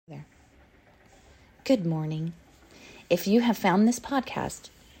Good morning. If you have found this podcast,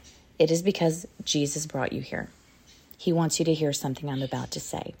 it is because Jesus brought you here. He wants you to hear something I'm about to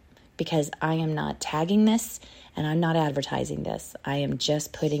say, because I am not tagging this and I'm not advertising this. I am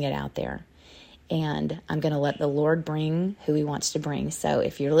just putting it out there. And I'm going to let the Lord bring who he wants to bring. So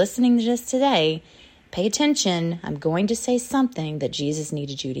if you're listening to this today, pay attention. I'm going to say something that Jesus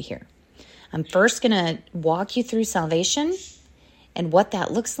needed you to hear. I'm first going to walk you through salvation and what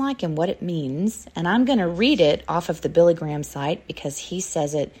that looks like and what it means. And I'm going to read it off of the Billy Graham site because he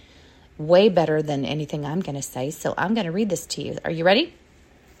says it way better than anything I'm going to say. So I'm going to read this to you. Are you ready?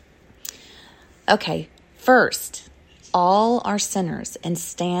 Okay, first, all are sinners and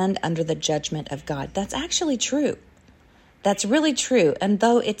stand under the judgment of God. That's actually true. That's really true. And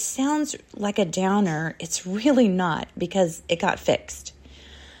though it sounds like a downer, it's really not because it got fixed.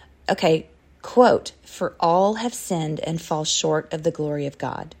 Okay, quote, "For all have sinned and fall short of the glory of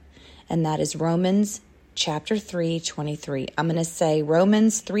God." And that is Romans chapter 3:23. I'm going to say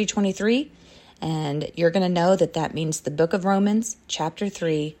Romans 3:23, and you're going to know that that means the book of Romans, chapter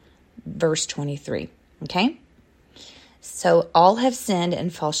 3, verse 23. Okay? So all have sinned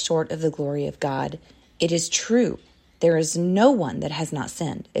and fall short of the glory of God. It is true. There is no one that has not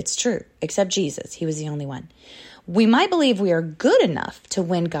sinned. It's true, except Jesus. He was the only one. We might believe we are good enough to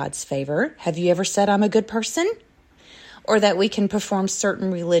win God's favor. Have you ever said, "I'm a good person"? Or that we can perform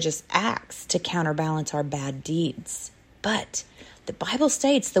certain religious acts to counterbalance our bad deeds. But the Bible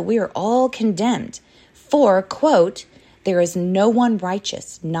states that we are all condemned. For, quote, "there is no one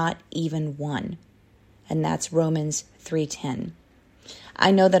righteous, not even one." And that's Romans 3:10. I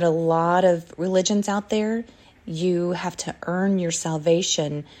know that a lot of religions out there, you have to earn your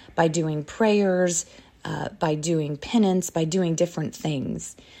salvation by doing prayers, by doing penance, by doing different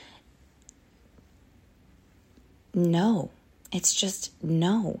things. No, it's just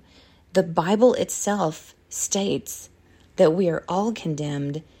no. The Bible itself states that we are all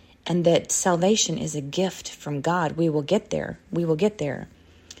condemned and that salvation is a gift from God. We will get there. We will get there.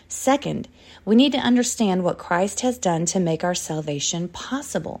 Second, we need to understand what Christ has done to make our salvation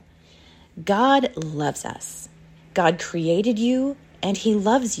possible. God loves us. God created you and he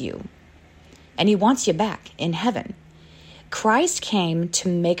loves you. And he wants you back in heaven. Christ came to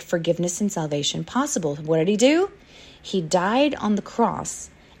make forgiveness and salvation possible. What did he do? He died on the cross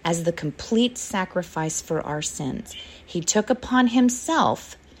as the complete sacrifice for our sins. He took upon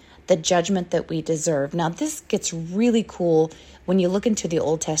himself the judgment that we deserve. Now, this gets really cool when you look into the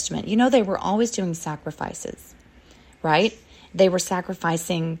Old Testament. You know, they were always doing sacrifices, right? They were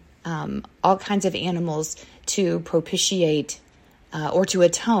sacrificing all kinds of animals to propitiate or to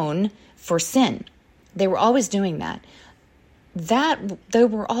atone for sin. They were always doing that. They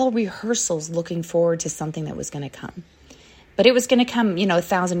were all rehearsals looking forward to something that was going to come. But it was going to come,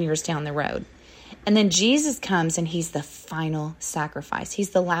 1,000 years down the road. And then Jesus comes and he's the final sacrifice. He's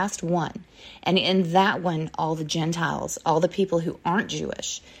the last one. And in that one, all the Gentiles, all the people who aren't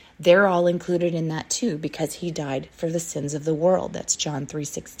Jewish, they're all included in that too because he died for the sins of the world. That's John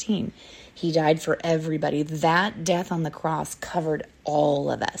 3:16. He died for everybody. That death on the cross covered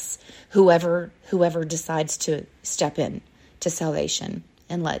all of us. Whoever decides to step in to salvation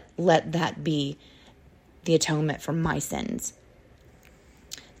and let that be the atonement for my sins.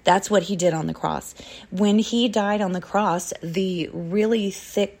 That's what he did on the cross. When he died on the cross, the really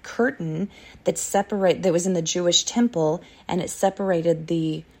thick curtain that was in the Jewish temple, and it separated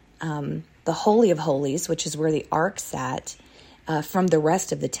the Holy of Holies, which is where the ark sat, from the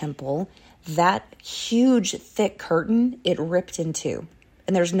rest of the temple, that huge thick curtain, it ripped in two.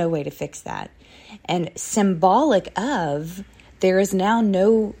 And there's no way to fix that. And symbolic of, there is now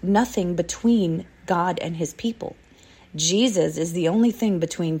nothing between God and his people. Jesus is the only thing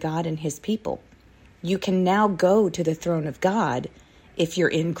between God and his people. You can now go to the throne of God if you're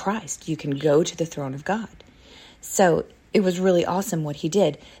in Christ. You can go to the throne of God. So it was really awesome what he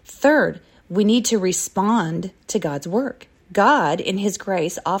did. Third, we need to respond to God's work. God, in his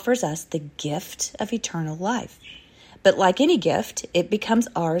grace, offers us the gift of eternal life. But like any gift, it becomes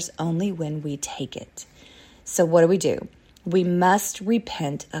ours only when we take it. So what do? We must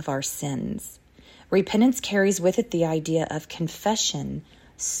repent of our sins. Repentance carries with it the idea of confession,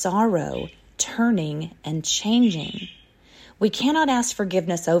 sorrow, turning, and changing. We cannot ask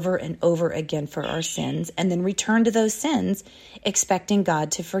forgiveness over and over again for our sins and then return to those sins expecting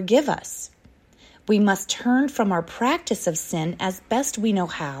God to forgive us. We must turn from our practice of sin as best we know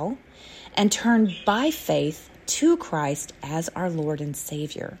how and turn by faith to Christ as our Lord and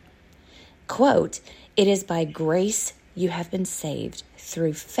Savior. Quote, "It is by grace you have been saved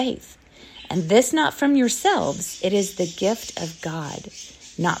through faith. And this not from yourselves, it is the gift of God,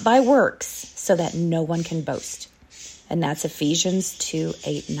 not by works, so so that no one can boast. And that's Ephesians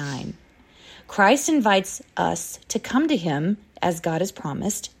 2:8-9. Christ invites us to come to him as God has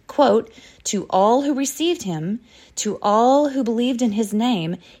promised, quote, to all who received him, to all who believed in his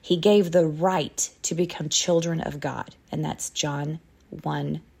name, he gave the right to become children of God. And that's John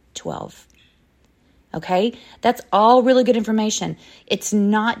 1:12. Okay, that's all really good information. It's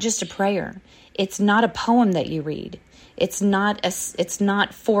not just a prayer. It's not a poem that you read. It's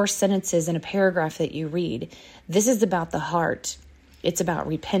not 4 sentences in a paragraph that you read. This is about the heart. It's about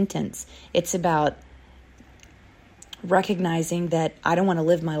repentance. It's about recognizing that I don't want to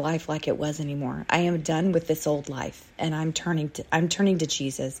live my life like it was anymore. I am done with this old life, and I'm turning to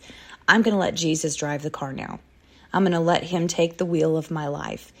Jesus. I'm going to let Jesus drive the car now. I'm going to let him take the wheel of my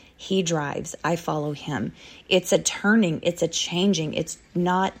life. He drives. I follow him. It's a turning. It's a changing. It's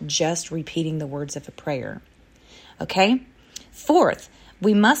not just repeating the words of a prayer. Okay? Fourth,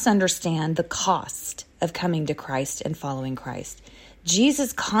 we must understand the cost of coming to Christ and following Christ.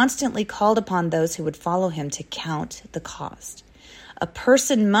 Jesus constantly called upon those who would follow him to count the cost. A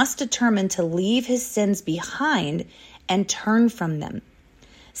person must determine to leave his sins behind and turn from them.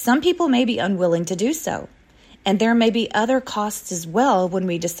 Some people may be unwilling to do so, and there may be other costs as well when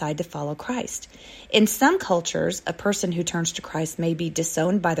we decide to follow Christ. In some cultures, a person who turns to Christ may be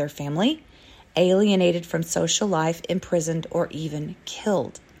disowned by their family, alienated from social life, imprisoned, or even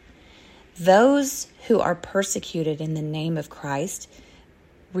killed. Those who are persecuted in the name of Christ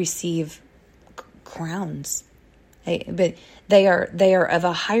receive crowns, but they are of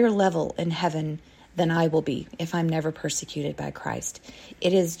a higher level in heaven than I will be if I'm never persecuted by Christ.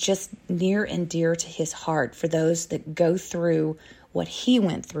 It is just near and dear to his heart for those that go through what he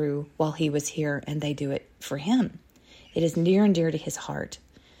went through while he was here, and they do it for him. It is near and dear to his heart.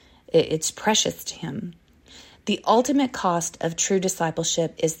 It's precious to him. The ultimate cost of true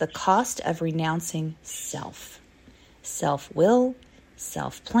discipleship is the cost of renouncing self. Self-will,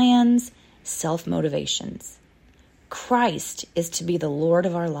 self-plans, self-motivations. Christ is to be the Lord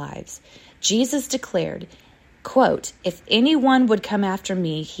of our lives. Jesus declared, quote, if anyone would come after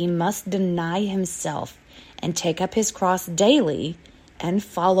me, he must deny himself and take up his cross daily and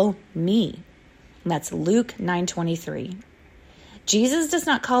follow me. And that's Luke 9:23. Jesus does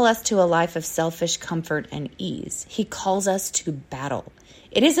not call us to a life of selfish comfort and ease. He calls us to battle.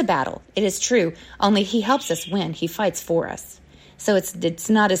 It is a battle. It is true. Only he helps us win. He fights for us. So it's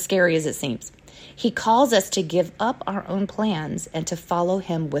not as scary as it seems. He calls us to give up our own plans and to follow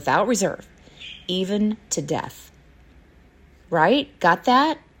him without reserve, even to death. Right? Got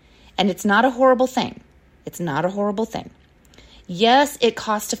that? And it's not a horrible thing. It's not a horrible thing. Yes, it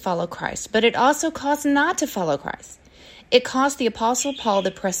costs to follow Christ, but it also costs not to follow Christ. It cost the Apostle Paul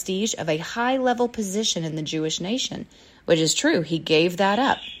the prestige of a high-level position in the Jewish nation, which is true. He gave that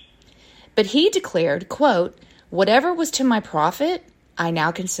up. But he declared, quote, whatever was to my profit, I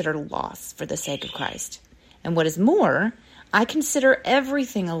now consider loss for the sake of Christ. And what is more, I consider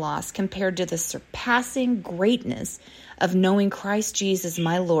everything a loss compared to the surpassing greatness of knowing Christ Jesus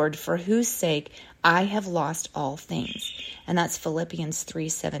my Lord, for whose sake I have lost all things. And that's Philippians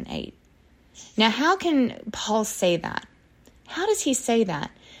 3:7-8. Now, how can Paul say that? How does he say that?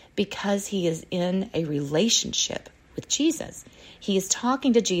 Because he is in a relationship with Jesus. He is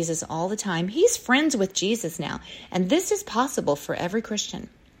talking to Jesus all the time. He's friends with Jesus now. And this is possible for every Christian.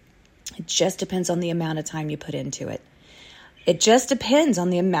 It just depends on the amount of time you put into it. It just depends on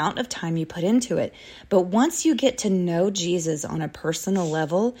the amount of time you put into it. But once you get to know Jesus on a personal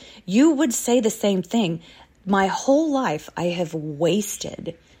level, you would say the same thing. My whole life I have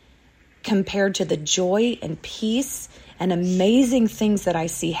wasted compared to the joy and peace and amazing things that I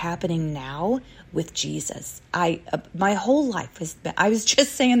see happening now with Jesus. My whole life has been, I was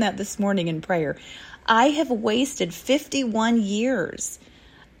just saying that this morning in prayer. I have wasted 51 years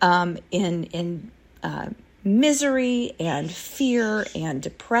in misery and fear and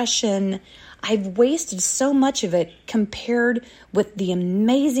depression. I've wasted so much of it compared with the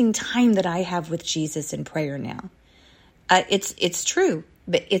amazing time that I have with Jesus in prayer now. It's true,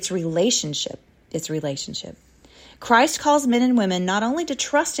 but it's relationship. It's relationship. Christ calls men and women not only to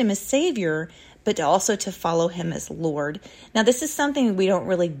trust him as Savior, but also to follow him as Lord. Now, this is something we don't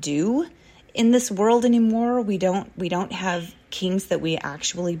really do in this world anymore. We don't have kings that we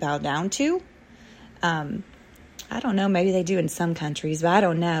actually bow down to. I don't know, maybe they do in some countries, but I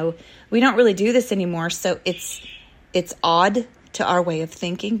don't know. We don't really do this anymore, so it's odd to our way of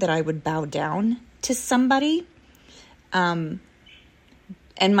thinking that I would bow down to somebody.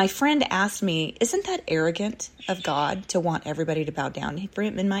 And my friend asked me, isn't that arrogant of God to want everybody to bow down for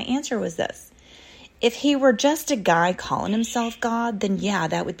him? And my answer was this. If he were just a guy calling himself God, then yeah,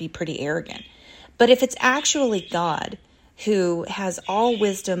 that would be pretty arrogant. But if it's actually God who has all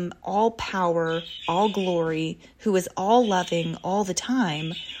wisdom, all power, all glory, who is all loving all the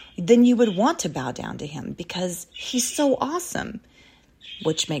time, then you would want to bow down to him because he's so awesome,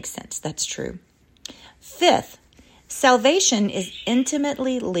 which makes sense. That's true. Fifth, salvation is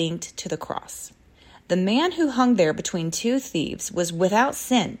intimately linked to the cross. The man who hung there between two thieves was without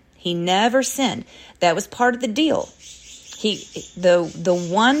sin. He never sinned. That was part of the deal. The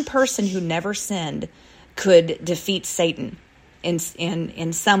one person who never sinned could defeat Satan in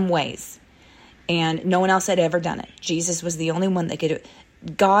some ways. And no one else had ever done it. Jesus was the only one that could do it.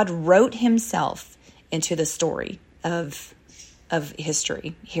 God wrote himself into the story of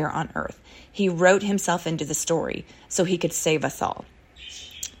history here on earth. He wrote himself into the story so he could save us all.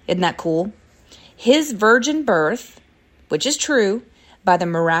 Isn't that cool? His virgin birth, which is true, by the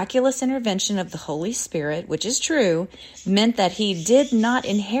miraculous intervention of the Holy Spirit, which is true, meant that he did not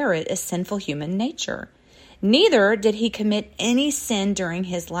inherit a sinful human nature. Neither did he commit any sin during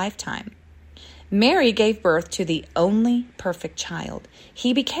his lifetime. Mary gave birth to the only perfect child.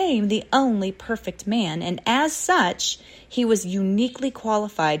 He became the only perfect man, and as such, he was uniquely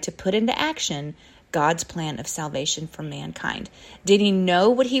qualified to put into action God's plan of salvation for mankind. Did he know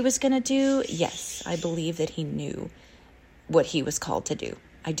what he was going to do? Yes, I believe that he knew what he was called to do.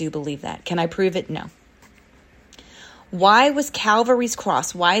 I do believe that. Can I prove it? No. Why was Calvary's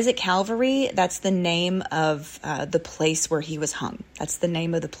cross? Why is it Calvary? That's the name of the place where he was hung. That's the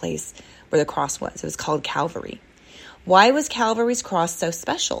name of the place where the cross was. It was called Calvary. Why was Calvary's cross so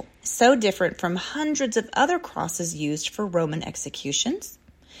special? So different from hundreds of other crosses used for Roman executions?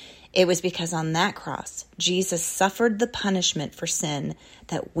 It was because on that cross, Jesus suffered the punishment for sin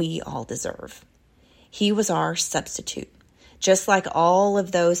that we all deserve. He was our substitute. Just like all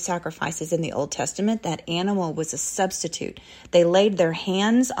of those sacrifices in the Old Testament, that animal was a substitute. They laid their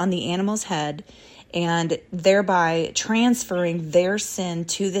hands on the animal's head and thereby transferring their sin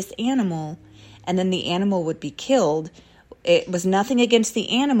to this animal, and then the animal would be killed. It was nothing against the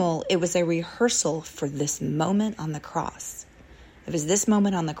animal. It was a rehearsal for this moment on the cross. It was this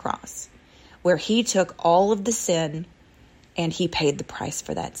moment on the cross where he took all of the sin and he paid the price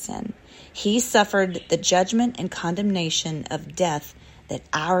for that sin. He suffered the judgment and condemnation of death that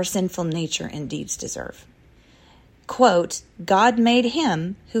our sinful nature and deeds deserve. Quote, God made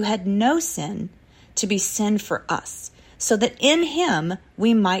him who had no sin to be sin for us, so that in him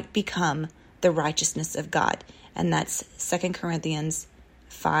we might become the righteousness of God. And that's 2 Corinthians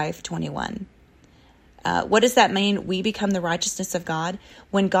 5:21. What does that mean? We become the righteousness of God.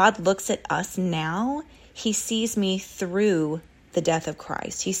 When God looks at us now, he sees me through the death of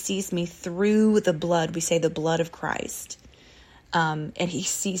Christ. He sees me through the blood. We say the blood of Christ. And he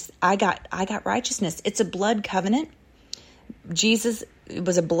sees, I got righteousness. It's a blood covenant. Jesus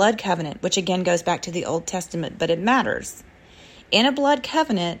was a blood covenant, which again goes back to the Old Testament, but it matters. In a blood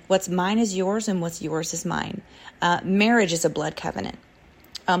covenant, what's mine is yours and what's yours is mine. Marriage is a blood covenant.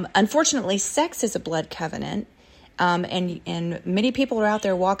 Unfortunately, sex is a blood covenant. And many people are out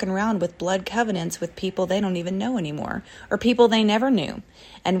there walking around with blood covenants with people they don't even know anymore, or people they never knew.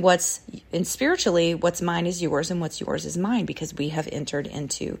 And spiritually, what's mine is yours and what's yours is mine, because we have entered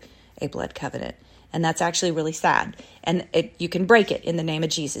into a blood covenant. And that's actually really sad. And you can break it in the name of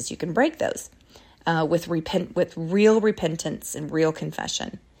Jesus. You can break those with real repentance and real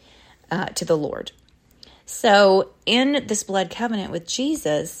confession to the Lord. So in this blood covenant with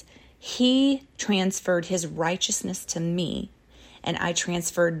Jesus, he transferred his righteousness to me, and I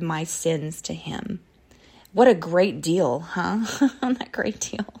transferred my sins to him. What a great deal, huh? That great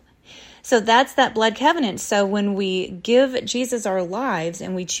deal. So that's that blood covenant. So when we give Jesus our lives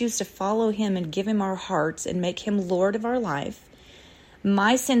and we choose to follow him and give him our hearts and make him Lord of our life,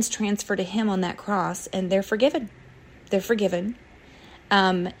 my sins transfer to him on that cross, and they're forgiven. They're forgiven.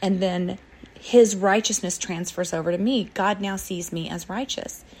 And then his righteousness transfers over to me. God now sees me as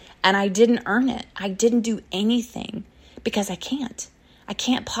righteous. And I didn't earn it. I didn't do anything because I can't. I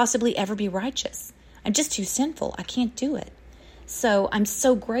can't possibly ever be righteous. I'm just too sinful. I can't do it. So I'm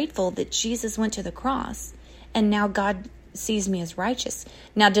so grateful that Jesus went to the cross and now God sees me as righteous.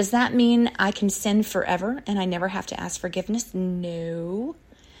 Now, does that mean I can sin forever and I never have to ask forgiveness? No.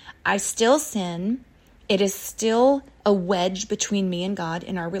 I still sin. It is still a wedge between me and God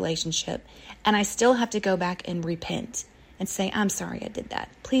in our relationship. And I still have to go back and repent and say, I'm sorry I did that.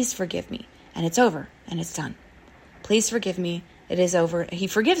 Please forgive me. And it's over and it's done. Please forgive me. It is over. He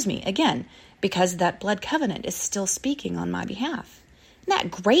forgives me again because that blood covenant is still speaking on my behalf.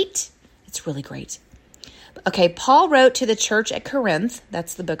 Isn't that great? It's really great. Okay, Paul wrote to the church at Corinth,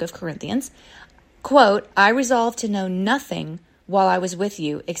 that's the book of Corinthians, quote, I resolve to know nothing while I was with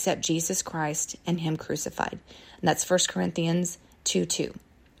you except Jesus Christ and him crucified. And that's 1 Corinthians 2:2.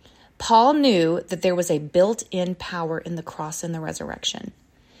 Paul knew that there was a built-in power in the cross and the resurrection.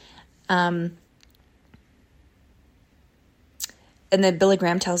 And then Billy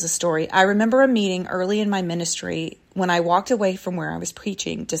Graham tells a story. I remember a meeting early in my ministry when I walked away from where I was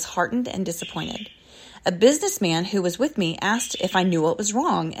preaching, disheartened and disappointed. A businessman who was with me asked if I knew what was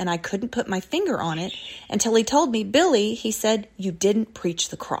wrong, and I couldn't put my finger on it until he told me, Billy, he said, you didn't preach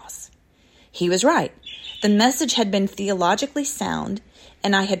the cross. He was right. The message had been theologically sound,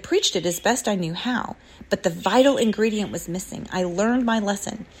 and I had preached it as best I knew how, but the vital ingredient was missing. I learned my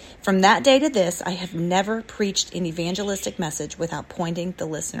lesson. From that day to this, I have never preached an evangelistic message without pointing the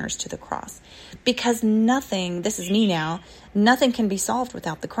listeners to the cross. Because nothing, this is me now, nothing can be solved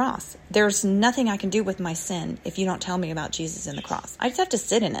without the cross. There's nothing I can do with my sin if you don't tell me about Jesus and the cross. I just have to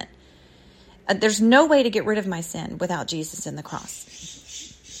sit in it. There's no way to get rid of my sin without Jesus and the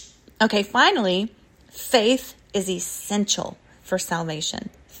cross. Okay, finally, faith is essential for salvation.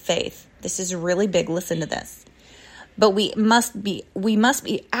 Faith. This is really big. Listen to this. But we must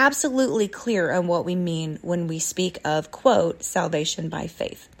be absolutely clear on what we mean when we speak of, quote, salvation by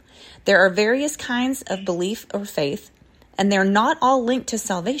faith. There are various kinds of belief or faith, and they're not all linked to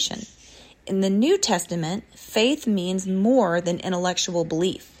salvation. In the New Testament, faith means more than intellectual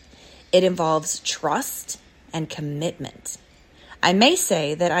belief. It involves trust and commitment. I may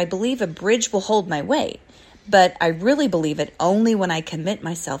say that I believe a bridge will hold my weight, but I really believe it only when I commit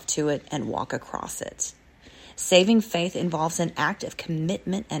myself to it and walk across it. Saving faith involves an act of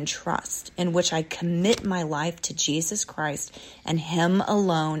commitment and trust in which I commit my life to Jesus Christ and him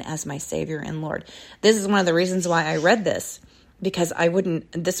alone as my Savior and Lord. This is one of the reasons why I read this, because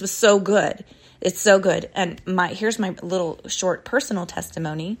this was so good. It's so good. And here's my little short personal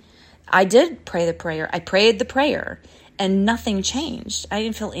testimony. I did pray the prayer. I prayed the prayer and nothing changed. I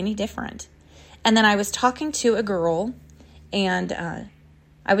didn't feel any different. And then I was talking to a girl, and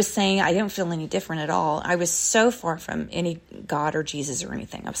I was saying I didn't feel any different at all. I was so far from any God or Jesus or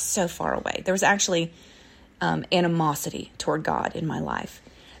anything. I was so far away. There was actually animosity toward God in my life.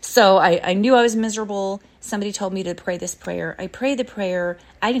 So I knew I was miserable. Somebody told me to pray this prayer. I prayed the prayer.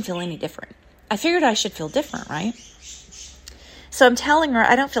 I didn't feel any different. I figured I should feel different, right? So I'm telling her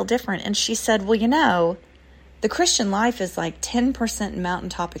I don't feel different. And she said, well, the Christian life is like 10%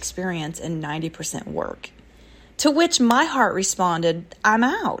 mountaintop experience and 90% work. To which my heart responded, I'm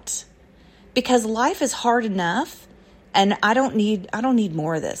out. Because life is hard enough, and I don't need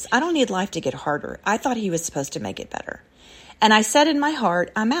more of this. I don't need life to get harder. I thought he was supposed to make it better. And I said in my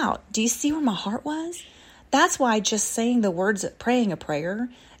heart, I'm out. Do you see where my heart was? That's why just saying the words, praying a prayer,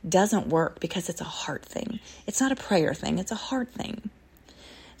 doesn't work, because it's a heart thing. It's not a prayer thing. It's a heart thing.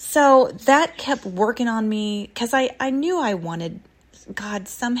 So that kept working on me, because I knew I wanted God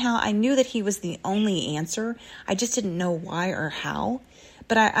somehow. I knew that he was the only answer. I just didn't know why or how.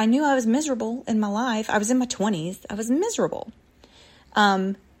 But I knew I was miserable in my life. I was in my 20s. I was miserable.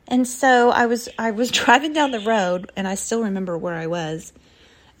 And so I was driving down the road, and I still remember where I was,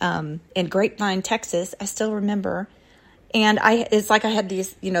 in Grapevine, Texas. I still remember. And it's like I had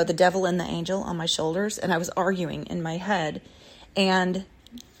these, the devil and the angel on my shoulders, and I was arguing in my head. And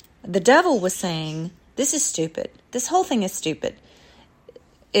the devil was saying, this is stupid. This whole thing is stupid.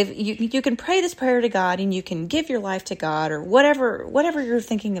 If you can pray this prayer to God, and you can give your life to God, or whatever you're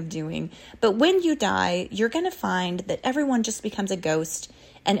thinking of doing, but when you die, you're going to find that everyone just becomes a ghost,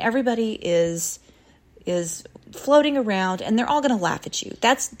 and everybody is floating around, and they're all going to laugh at you.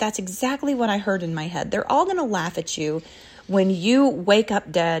 That's exactly what I heard in my head. They're all going to laugh at you when you wake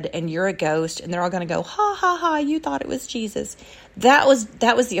up dead and you're a ghost, and they're all going to go, ha ha ha, you thought it was Jesus. That was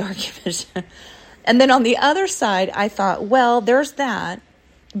the argument. And then on the other side, I thought, well, there's that.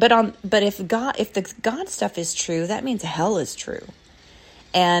 But if the God stuff is true, that means hell is true.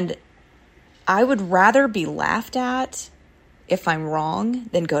 And I would rather be laughed at if I'm wrong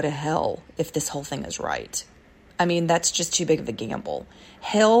than go to hell if this whole thing is right. I mean, that's just too big of a gamble.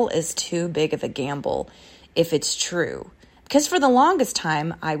 Hell is too big of a gamble if it's true. Because for the longest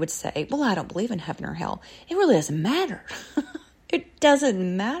time, I would say, well, I don't believe in heaven or hell. It really doesn't matter. It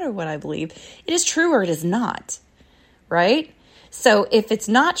doesn't matter what I believe. It is true or it is not, right? So if it's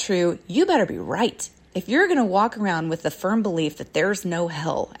not true, you better be right. If you're going to walk around with the firm belief that there's no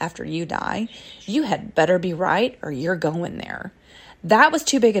hell after you die, you had better be right or you're going there. That was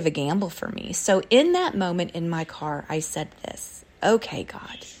too big of a gamble for me. So in that moment in my car, I said this, okay,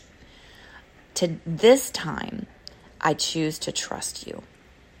 God, to this time, I choose to trust you.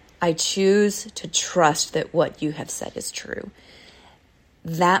 I choose to trust that what you have said is true.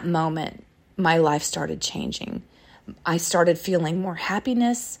 That moment, my life started changing. I started feeling more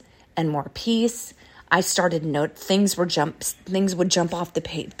happiness and more peace. I started things would jump off the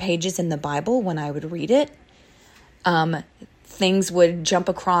pages in the Bible when I would read it. Things would jump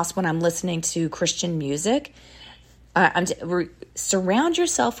across when I'm listening to Christian music. Surround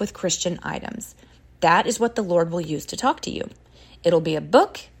yourself with Christian items. That is what the Lord will use to talk to you. It'll be a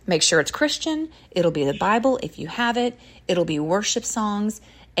book. Make sure it's Christian. It'll be the Bible if you have it. It'll be worship songs.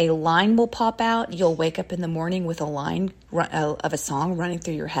 A line will pop out. You'll wake up in the morning with a line of a song running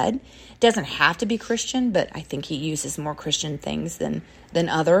through your head. It doesn't have to be Christian, but I think he uses more Christian things than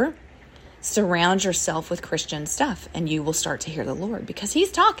other. Surround yourself with Christian stuff, and you will start to hear the Lord because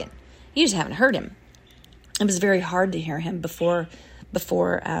he's talking. You just haven't heard him. It was very hard to hear him before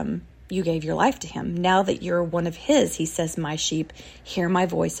you gave your life to him. Now that you're one of his, he says, my sheep hear my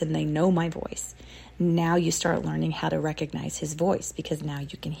voice and they know my voice. Now you start learning how to recognize his voice because now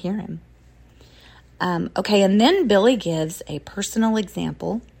you can hear him. Okay, and then Billy gives a personal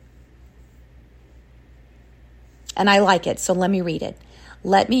example. And I like it, so let me read it.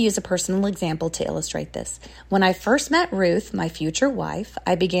 Let me use a personal example to illustrate this. When I first met Ruth, my future wife,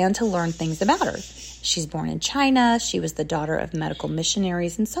 I began to learn things about her. She's born in China, she was the daughter of medical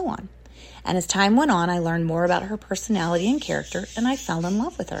missionaries, and so on. And as time went on, I learned more about her personality and character, and I fell in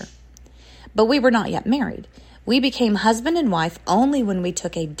love with her. But we were not yet married. We became husband and wife only when we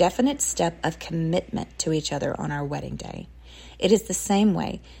took a definite step of commitment to each other on our wedding day. It is the same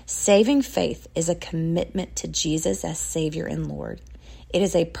way. Saving faith is a commitment to Jesus as Savior and Lord. It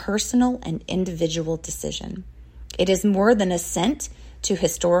is a personal and individual decision. It is more than assent to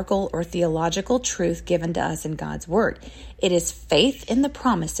historical or theological truth given to us in God's Word. It is faith in the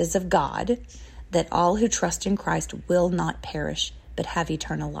promises of God that all who trust in Christ will not perish but have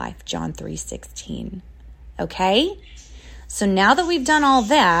eternal life. John 3:16. Okay? So now that we've done all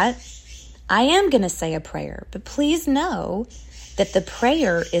that, I am going to say a prayer. But please know that the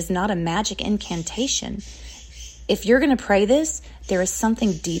prayer is not a magic incantation. If you're going to pray this, there is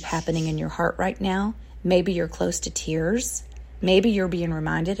something deep happening in your heart right now. Maybe you're close to tears. Maybe you're being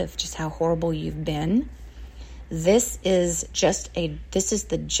reminded of just how horrible you've been. This is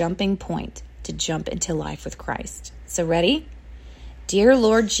the jumping point to jump into life with Christ. So ready? Dear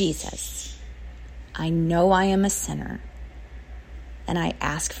Lord Jesus, I know I am a sinner, and I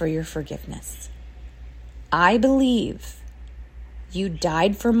ask for your forgiveness. I believe you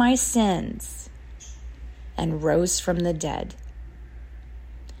died for my sins and rose from the dead.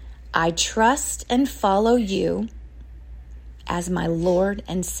 I trust and follow you as my Lord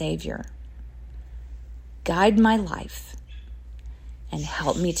and Savior. Guide my life and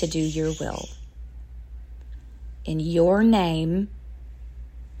help me to do your will. In your name,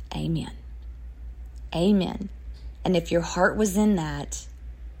 amen. Amen. And if your heart was in that,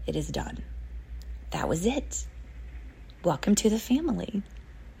 it is done. That was it. Welcome to the family.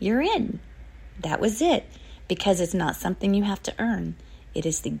 You're in. That was it. Because it's not something you have to earn. It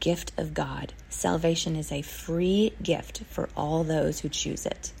is the gift of God. Salvation is a free gift for all those who choose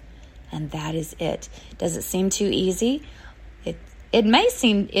it. And that is it. Does it seem too easy? It may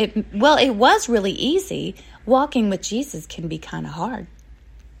seem, it was really easy. Walking with Jesus can be kind of hard.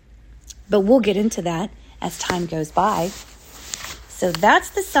 But we'll get into that as time goes by. So that's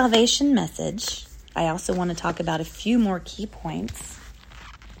the salvation message. I also want to talk about a few more key points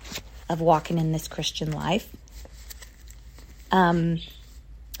of walking in this Christian life.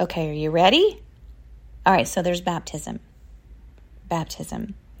 Okay, are you ready? All right, so there's baptism.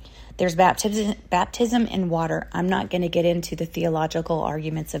 There's baptism in water. I'm not going to get into the theological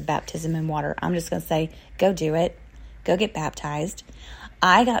arguments of baptism in water. I'm just going to say, go do it. Go get baptized.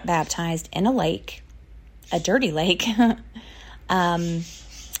 I got baptized in a lake, a dirty lake,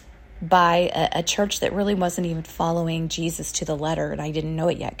 by a church that really wasn't even following Jesus to the letter. And I didn't know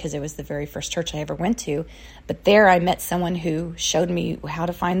it yet because it was the very first church I ever went to. But there I met someone who showed me how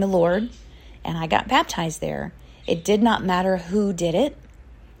to find the Lord, and I got baptized there. It did not matter who did it.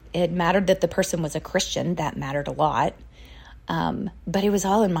 It mattered that the person was a Christian. That mattered a lot. But it was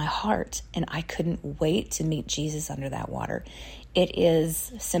all in my heart, and I couldn't wait to meet Jesus under that water. It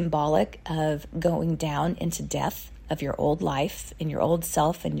is symbolic of going down into death of your old life and your old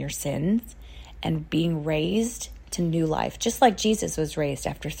self and your sins and being raised to new life, just like Jesus was raised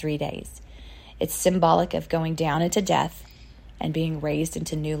after 3 days. It's symbolic of going down into death and being raised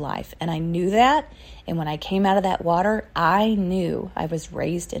into new life. And I knew that. And when I came out of that water, I knew I was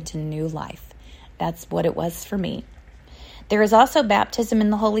raised into new life. That's what it was for me. There is also baptism in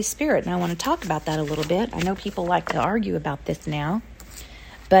the Holy Spirit, and I want to talk about that a little bit. I know people like to argue about this now,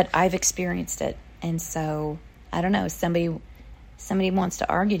 but I've experienced it. And so, I don't know, somebody wants to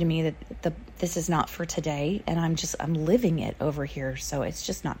argue to me that this is not for today, and I'm living it over here, so it's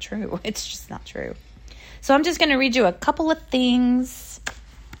just not true. It's just not true. So I'm just going to read you a couple of things.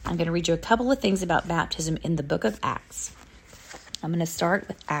 I'm going to read you a couple of things about baptism in the book of Acts. I'm going to start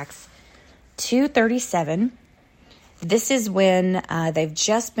with Acts 2:37. This is when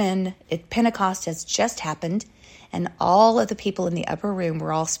Pentecost has just happened, and all of the people in the upper room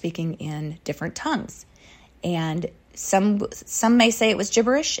were all speaking in different tongues. And some may say it was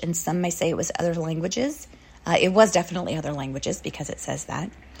gibberish, and some may say it was other languages. It was definitely other languages because it says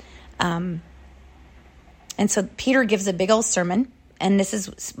that. And so Peter gives a big old sermon, and this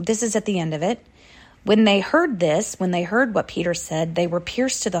is at the end of it. When they heard what Peter said, they were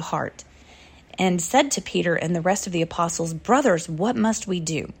pierced to the heart, and said to Peter and the rest of the apostles, "Brothers, what must we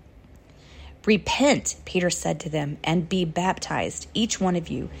do?" "Repent," Peter said to them, "and be baptized, each one of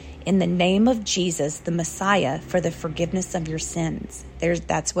you, in the name of Jesus, the Messiah, for the forgiveness of your sins."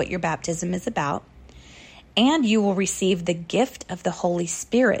 That's what your baptism is about. "And you will receive the gift of the Holy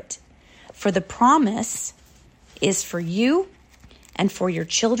Spirit, for the promise is for you and for your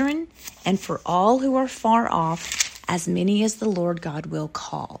children and for all who are far off, as many as the Lord God will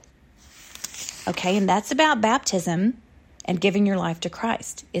call." Okay, and that's about baptism and giving your life to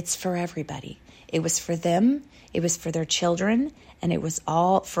Christ. It's for everybody. It was for them, it was for their children, and it was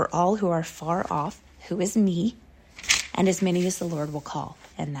all for all who are far off, who is me, and as many as the Lord will call.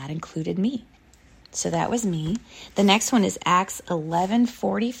 And that included me. So that was me. The next one is Acts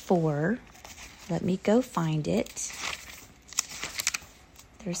 11:44. Let me go find it.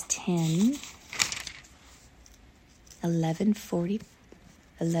 There's 10. 11:40.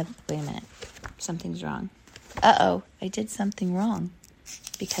 11. Wait a minute. Something's wrong. Uh-oh. I did something wrong.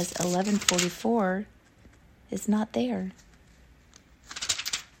 Because 11:44 is not there.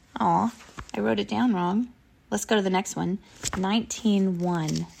 Aw. I wrote it down wrong. Let's go to the next one.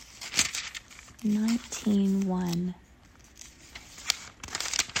 19:1. 19:1.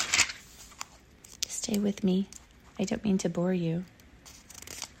 Stay with me. I don't mean to bore you.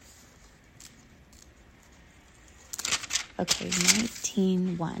 Okay,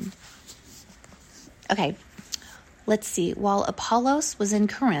 19:1. Okay, let's see. While Apollos was in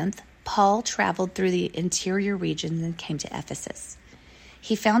Corinth, Paul traveled through the interior regions and came to Ephesus.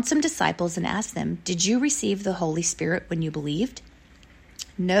 He found some disciples and asked them, "Did you receive the Holy Spirit when you believed?"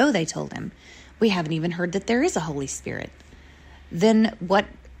 "No," they told him. "We haven't even heard that there is a Holy Spirit." Then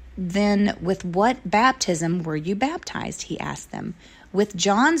with what baptism were you baptized?" he asked them. "With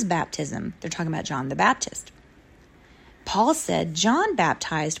John's baptism." They're talking about John the Baptist. Paul said, "John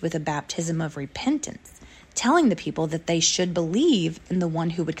baptized with a baptism of repentance, telling the people that they should believe in the one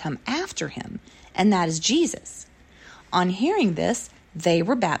who would come after him, and that is Jesus." On hearing this, they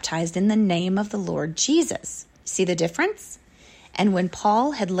were baptized in the name of the Lord Jesus. See the difference? And when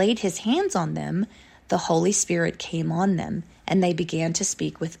Paul had laid his hands on them, the Holy Spirit came on them, and they began to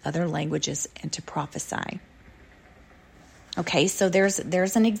speak with other languages and to prophesy. Okay, so there's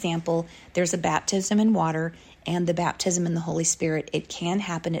an example. There's a baptism in water and the baptism in the Holy Spirit. It can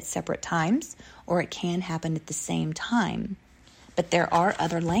happen at separate times, or it can happen at the same time. But there are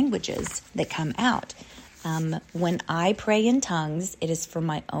other languages that come out. When I pray in tongues, it is for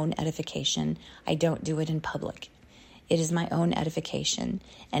my own edification. I don't do it in public. It is my own edification.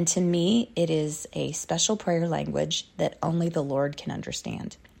 And to me, it is a special prayer language that only the Lord can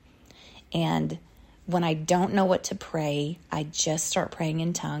understand. And when I don't know what to pray, I just start praying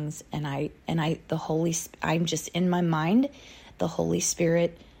in tongues, and I'm just in my mind, the Holy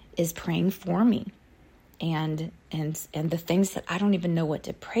Spirit is praying for me. And the things that I don't even know what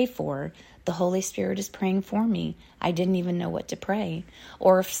to pray for, the Holy Spirit is praying for me. I didn't even know what to pray.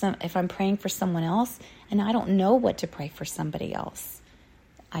 Or if I'm praying for someone else and I don't know what to pray for somebody else,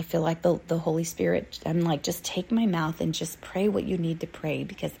 I feel like the Holy Spirit, I'm like, just take my mouth and just pray what you need to pray,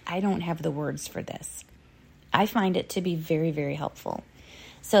 because I don't have the words for this. I find it to be very, very helpful.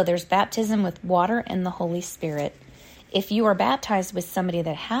 So there's baptism with water and the Holy Spirit. If you are baptized with somebody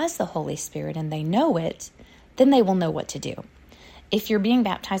that has the Holy Spirit and they know it, then they will know what to do. If you're being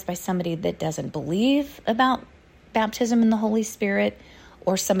baptized by somebody that doesn't believe about baptism in the Holy Spirit,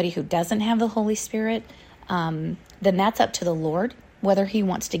 or somebody who doesn't have the Holy Spirit, then that's up to the Lord, whether he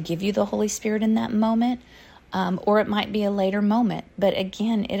wants to give you the Holy Spirit in that moment, or it might be a later moment. But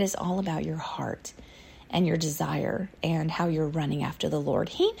again, it is all about your heart and your desire and how you're running after the Lord.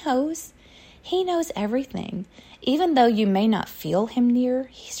 He knows everything. Even though you may not feel him near,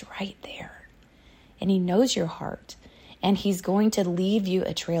 he's right there. And he knows your heart. And he's going to leave you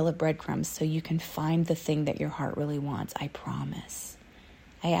a trail of breadcrumbs so you can find the thing that your heart really wants. I promise.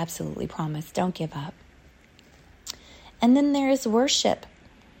 I absolutely promise. Don't give up. And then there is worship.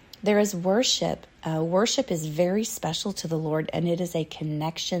 There is worship. Worship is very special to the Lord, and it is a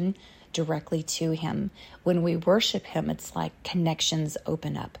connection directly to Him. When we worship Him, it's like connections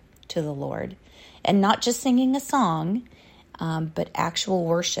open up to the Lord. And not just singing a song, but actual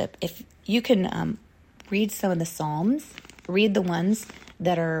worship. If you can read some of the Psalms, read the ones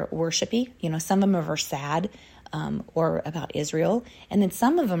that are worshipy. Some of them are sad or about Israel. And then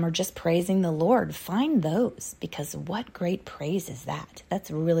some of them are just praising the Lord. Find those, because what great praise is that?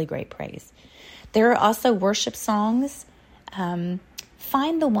 That's really great praise. There are also worship songs.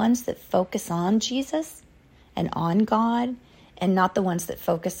 Find the ones that focus on Jesus and on God, and not the ones that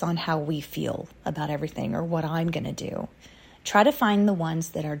focus on how we feel about everything or what I'm going to do. Try to find the ones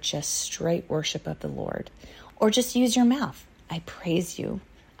that are just straight worship of the Lord. Or just use your mouth. I praise you.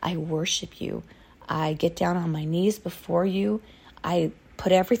 I worship you. I get down on my knees before you. I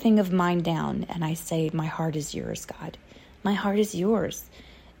put everything of mine down and I say, my heart is yours, God. My heart is yours.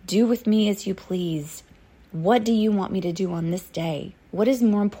 Do with me as you please. What do you want me to do on this day? What is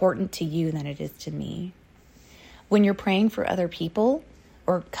more important to you than it is to me? When you're praying for other people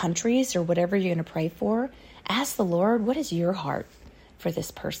or countries or whatever you're going to pray for, ask the Lord, what is your heart for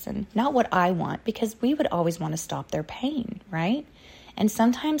this person? Not what I want, because we would always want to stop their pain, right? And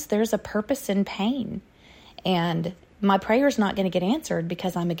sometimes there's a purpose in pain. And my prayer is not going to get answered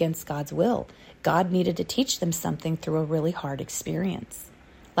because I'm against God's will. God needed to teach them something through a really hard experience,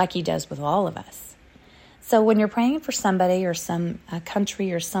 like He does with all of us. So when you're praying for somebody or some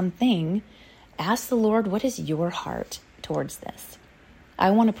country or something, ask the Lord, what is your heart towards this? I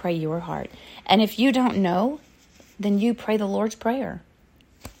want to pray your heart. And if you don't know, then you pray the Lord's Prayer.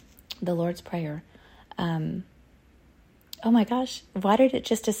 The Lord's Prayer. Oh my gosh, why did it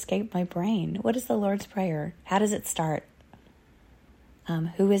just escape my brain? What is the Lord's Prayer? How does it start?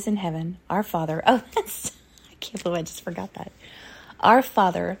 Who is in heaven? Our Father. Oh, I can't believe I just forgot that. Our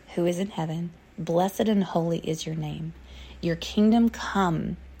Father, who is in heaven, blessed and holy is your name. Your kingdom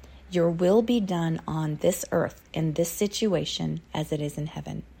come. Your will be done on this earth, in this situation, as it is in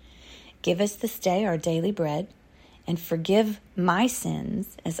heaven. Give us this day our daily bread, and forgive my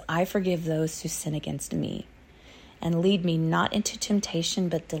sins as I forgive those who sin against me. And lead me not into temptation,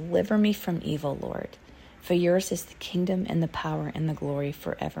 but deliver me from evil, Lord. For yours is the kingdom and the power and the glory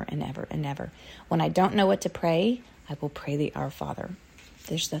forever and ever and ever. When I don't know what to pray, I will pray the Our Father.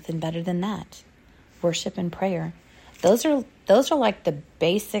 There's nothing better than that. Worship and prayer. Those are like the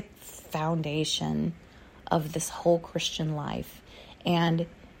basic foundation of this whole Christian life. And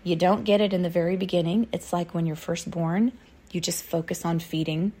you don't get it in the very beginning. It's like when you're first born, you just focus on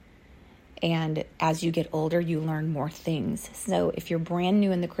feeding. And as you get older, you learn more things. So if you're brand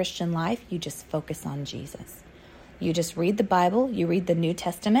new in the Christian life, you just focus on Jesus. You just read the Bible. You read the New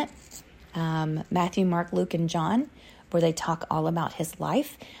Testament, Matthew, Mark, Luke, and John, where they talk all about His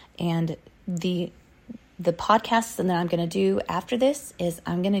life. And the podcast that I'm going to do after this is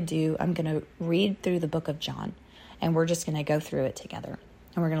I'm going to read through the book of John, and we're just going to go through it together.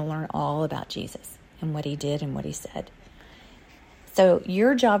 And we're going to learn all about Jesus and what He did and what He said. So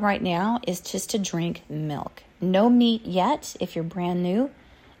your job right now is just to drink milk. No meat yet if you're brand new.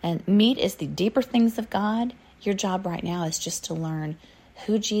 And meat is the deeper things of God. Your job right now is just to learn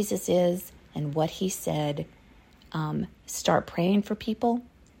who Jesus is and what He said. Start praying for people.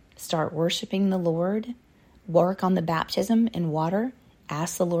 Start worshiping the Lord. Work on the baptism in water.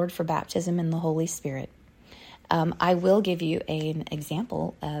 Ask the Lord for baptism in the Holy Spirit. I will give you an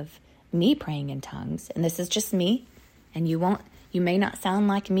example of me praying in tongues. And this is just me. And you may not sound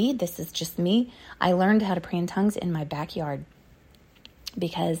like me. This is just me. I learned how to pray in tongues in my backyard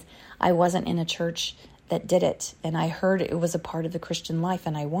because I wasn't in a church that did it. And I heard it was a part of the Christian life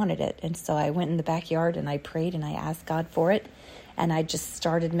and I wanted it. And so I went in the backyard and I prayed and I asked God for it. And I just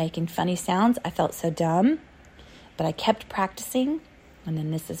started making funny sounds. I felt so dumb, but I kept practicing. And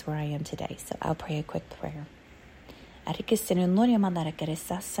then this is where I am today. So I'll pray a quick prayer.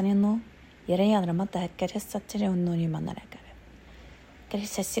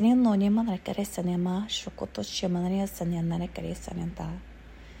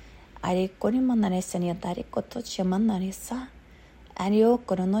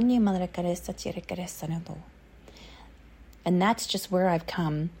 And that's just where I've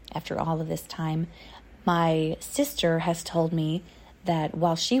come after all of this time. My sister has told me that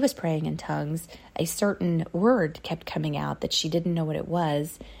while she was praying in tongues, a certain word kept coming out that she didn't know what it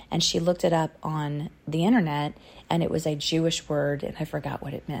was. And she looked it up on the internet, and it was a Jewish word, and I forgot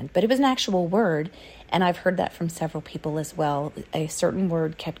what it meant. But it was an actual word, and I've heard that from several people as well. A certain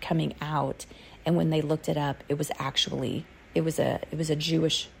word kept coming out, and when they looked it up, it was a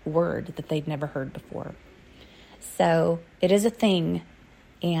Jewish word that they'd never heard before. So it is a thing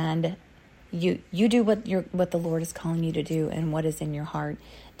And you do what the Lord is calling you to do and what is in your heart.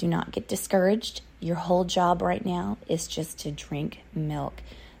 Do not get discouraged. Your whole job right now is just to drink milk,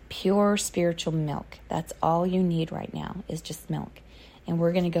 pure spiritual milk. That's all you need right now is just milk. And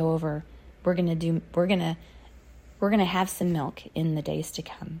we're going to have some milk in the days to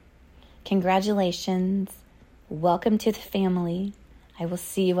come. Congratulations. Welcome to the family. I will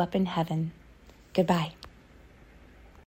see you up in heaven. Goodbye.